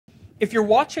if you're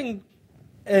watching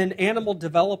an animal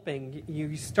developing,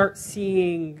 you start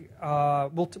seeing,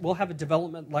 we'll have a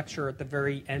development lecture at the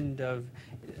very end of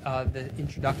the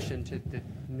introduction to the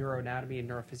neuroanatomy and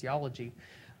neurophysiology.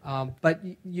 But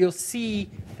you'll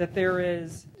see that there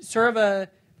is sort of a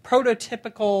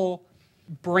prototypical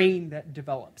brain that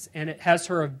develops, and it has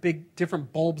sort of big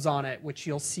different bulbs on it, which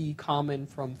you'll see common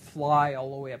from fly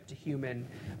all the way up to human,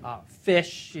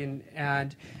 fish,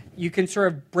 and you can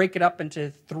sort of break it up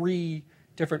into three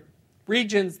different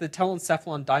regions: the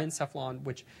telencephalon, diencephalon,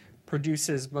 which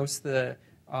produces most of the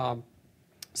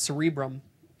cerebrum,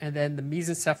 and then the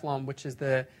mesencephalon, which is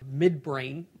the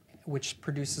midbrain, which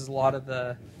produces a lot of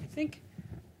the, I think,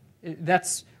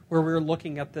 that's where we were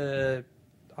looking at the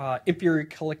inferior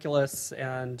colliculus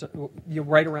and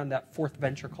right around that fourth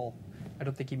ventricle. I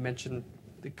don't think he mentioned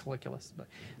the colliculus.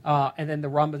 But, and then the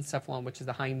rhombencephalon, which is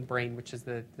the hindbrain, which is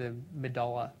the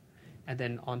medulla, and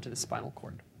then onto the spinal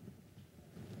cord.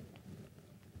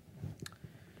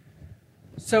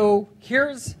 So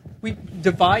we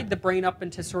divide the brain up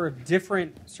into sort of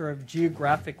different sort of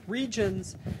geographic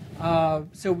regions.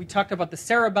 So we talked about the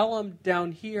cerebellum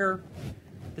down here,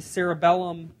 the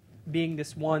cerebellum being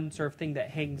this one sort of thing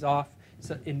that hangs off,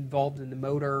 so involved in the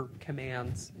motor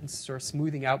commands and sort of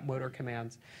smoothing out motor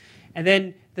commands. And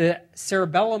then the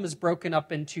cerebellum is broken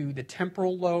up into the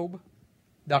temporal lobe,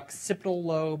 the occipital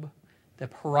lobe, the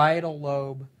parietal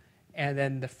lobe, and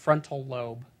then the frontal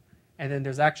lobe. And then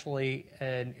there's actually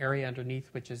an area underneath,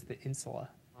 which is the insula,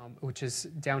 which is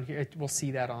down here. We'll see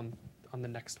that on the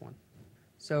next one.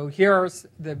 So here are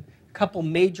the couple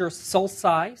major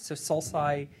sulci. So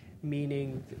sulci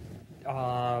meaning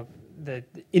the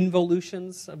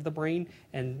involutions of the brain,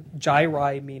 and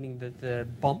gyri meaning the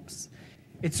bumps.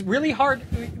 It's really hard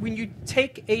when you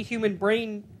take a human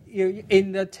brain.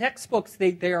 In the textbooks,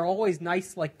 they are always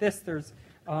nice like this. There's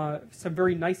some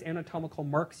very nice anatomical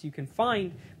marks you can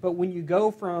find, but when you go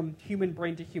from human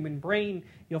brain to human brain,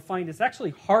 you'll find it's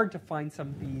actually hard to find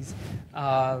some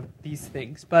of these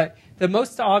things. But the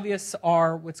most obvious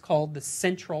are what's called the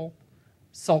central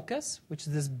sulcus, which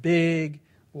is this big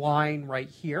line right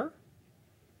here,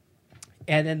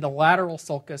 and then the lateral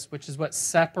sulcus, which is what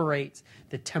separates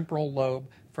the temporal lobe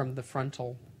from the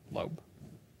frontal lobe.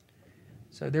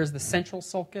 So there's the central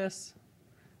sulcus,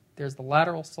 there's the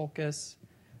lateral sulcus,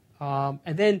 and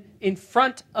then in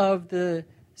front of the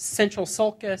central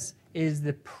sulcus is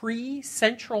the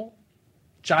precentral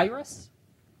gyrus,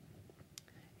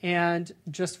 and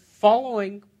just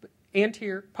following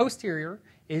posterior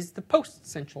is the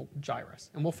postcentral gyrus.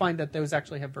 And we'll find that those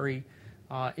actually have very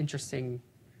interesting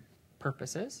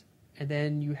purposes. And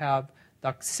then you have the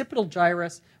occipital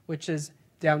gyrus, which is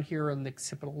down here in the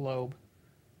occipital lobe.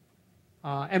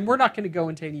 And we're not going to go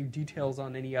into any details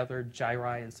on any other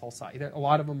gyri and sulci. A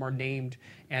lot of them are named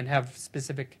and have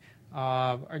specific,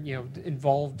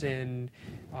 involved in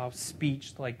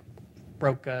speech, like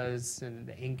Broca's and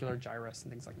the angular gyrus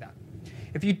and things like that.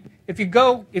 If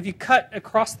you cut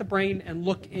across the brain and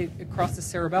look across the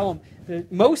cerebellum,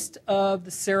 most of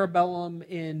the cerebellum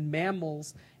in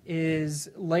mammals has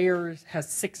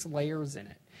 6 layers in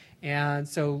it. And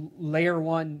so layer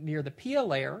 1 near the pia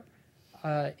layer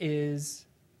is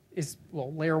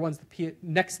layer 1's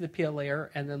next to the pia layer,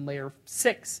 and then layer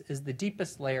 6 is the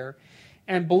deepest layer.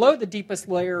 And below the deepest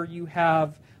layer, you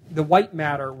have the white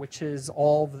matter, which is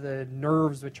all of the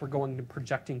nerves which are going and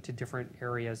projecting to different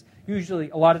areas. Usually,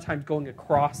 a lot of times going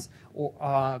across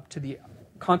to the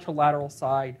contralateral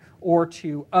side or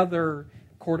to other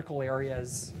cortical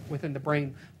areas within the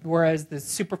brain. Whereas the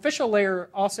superficial layer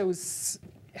also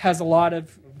has a lot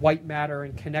of white matter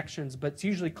and connections, but it's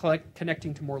usually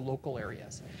connecting to more local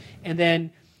areas. And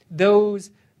then those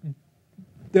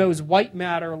white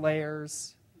matter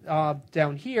layers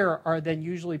down here are then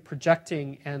usually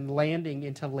projecting and landing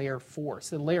into layer 4.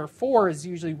 So layer 4 is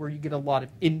usually where you get a lot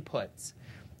of inputs.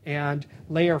 And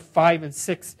layer 5 and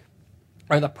 6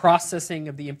 are the processing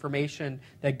of the information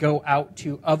that go out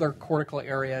to other cortical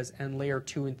areas, and layer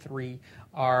 2 and 3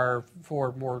 are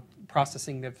for more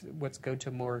processing of what's go to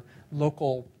more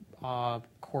local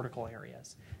cortical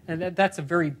areas. And that's a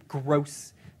very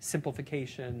gross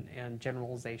simplification and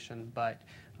generalization, but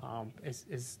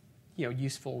is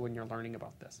useful when you're learning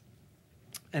about this.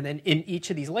 And then in each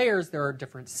of these layers, there are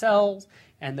different cells,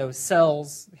 and those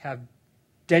cells have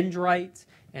dendrites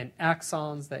and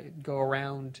axons that go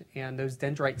around, and those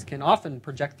dendrites can often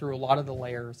project through a lot of the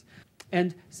layers.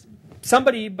 And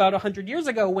somebody about 100 years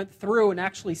ago went through and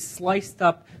actually sliced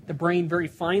up the brain very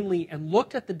finely and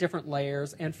looked at the different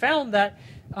layers and found that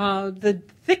the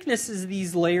thicknesses of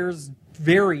these layers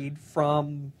varied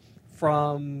from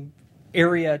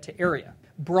area to area.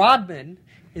 Brodmann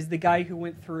is the guy who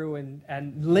went through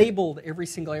and labeled every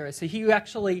single area. So he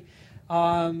actually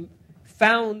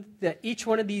found that each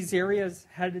one of these areas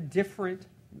had a different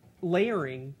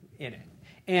layering in it.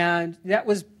 And that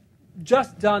was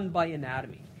just done by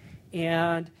anatomy.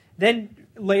 And then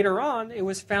later on, it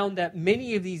was found that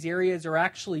many of these areas are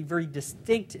actually very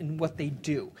distinct in what they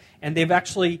do. And they've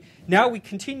actually, now we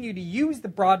continue to use the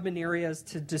Brodmann areas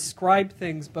to describe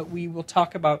things, but we will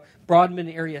talk about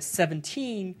Brodmann Area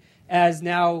 17 as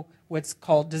now what's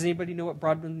called, does anybody know what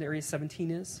Brodmann Area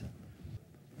 17 is?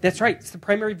 That's right, it's the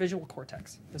primary visual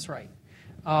cortex. That's right.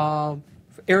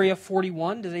 Area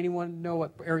 41, does anyone know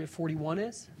what Area 41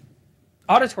 is?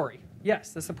 Auditory.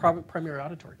 Yes, that's the primary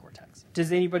auditory cortex.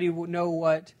 Does anybody know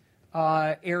what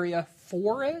Area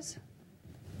 4 is?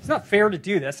 It's not fair to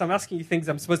do this. I'm asking you things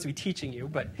I'm supposed to be teaching you,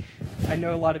 but I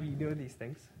know a lot of you know these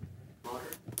things. Motor.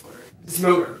 It's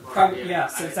motor. Yeah,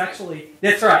 so it's actually,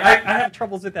 that's right. I have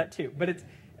troubles with that too. But it's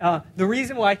the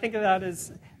reason why I think of that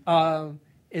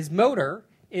as motor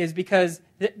is because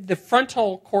the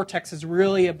frontal cortex is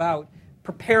really about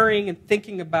preparing and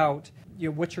thinking about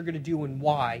what you're going to do and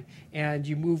why. And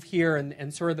you move here,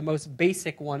 and sort of the most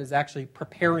basic one is actually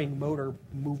preparing motor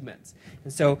movements.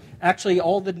 And so actually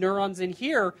all the neurons in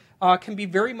here can be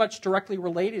very much directly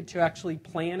related to actually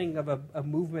planning of a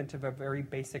movement of a very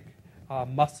basic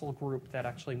muscle group that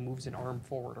actually moves an arm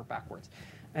forward or backwards.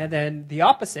 And then the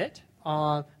opposite,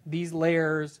 these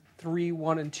layers 3,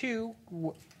 1, and 2,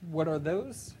 what are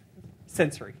those?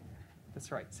 Sensory. That's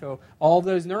right. So all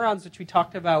those neurons which we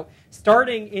talked about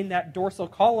starting in that dorsal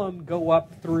column go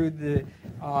up through the,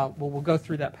 we'll go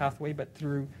through that pathway, but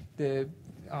through the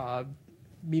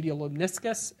medial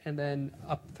lemniscus and then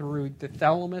up through the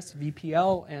thalamus,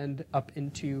 VPL, and up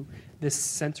into this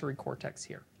sensory cortex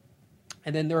here.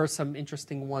 And then there are some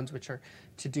interesting ones which are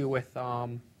to do with,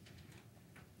 so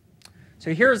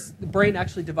here's the brain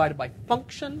actually divided by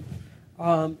function.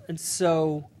 And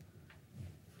so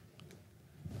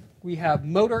we have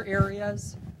motor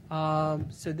areas.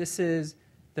 So this is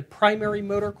the primary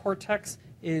motor cortex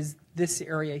is this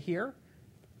area here.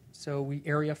 So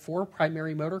area 4,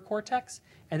 primary motor cortex.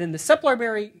 And then the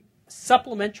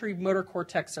supplementary motor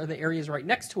cortex are the areas right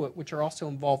next to it, which are also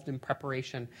involved in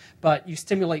preparation. But you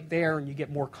stimulate there and you get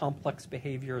more complex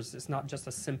behaviors. It's not just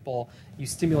a simple, you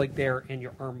stimulate there and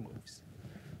your arm moves.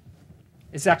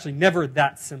 It's actually never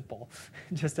that simple.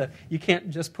 You can't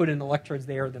just put in electrodes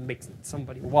there that makes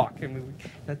somebody walk. I mean,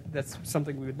 that's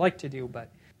something we would like to do,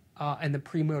 but and the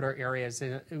premotor areas,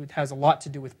 it has a lot to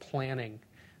do with planning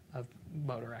of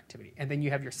motor activity. And then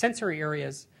you have your sensory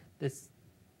areas, this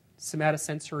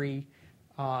somatosensory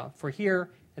for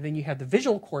here, and then you have the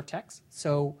visual cortex.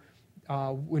 So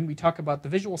when we talk about the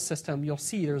visual system, you'll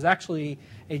see there's actually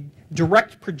a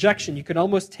direct projection. You can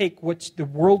almost take the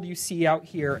world you see out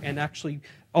here and actually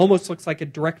almost looks like a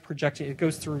direct projection. It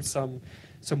goes through some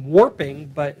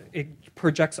warping, but it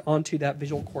projects onto that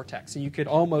visual cortex. So you could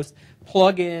almost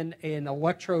plug in an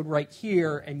electrode right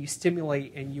here and you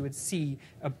stimulate and you would see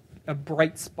a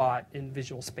bright spot in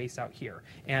visual space out here.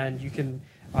 And you can,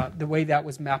 the way that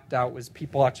was mapped out was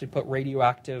people actually put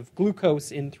radioactive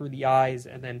glucose in through the eyes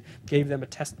and then gave them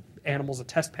animals a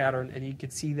test pattern, and you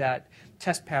could see that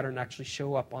test pattern actually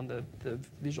show up on the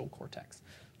visual cortex.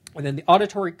 And then the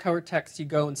auditory cortex, you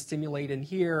go and stimulate in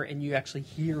here, and you actually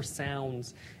hear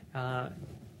sounds.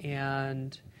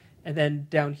 And then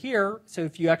down here, so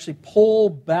if you actually pull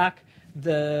back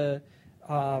the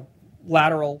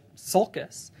lateral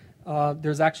sulcus,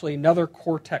 there's actually another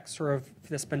cortex sort of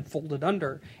that's been folded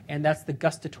under, and that's the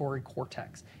gustatory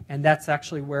cortex. And that's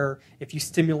actually where, if you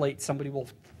stimulate,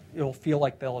 it'll feel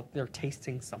like they're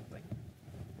tasting something.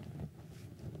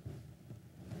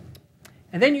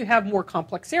 And then you have more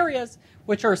complex areas,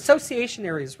 which are association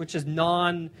areas, which is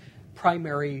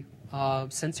non-primary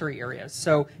sensory areas.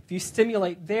 So if you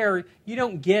stimulate there, you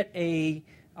don't get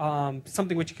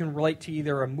something which you can relate to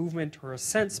either a movement or a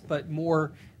sense, but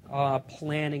more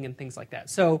planning and things like that.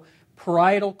 So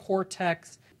parietal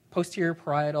cortex, posterior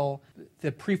parietal,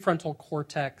 the prefrontal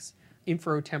cortex,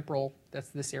 inferotemporal, that's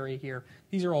this area here.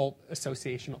 These are all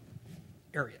associational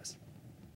areas.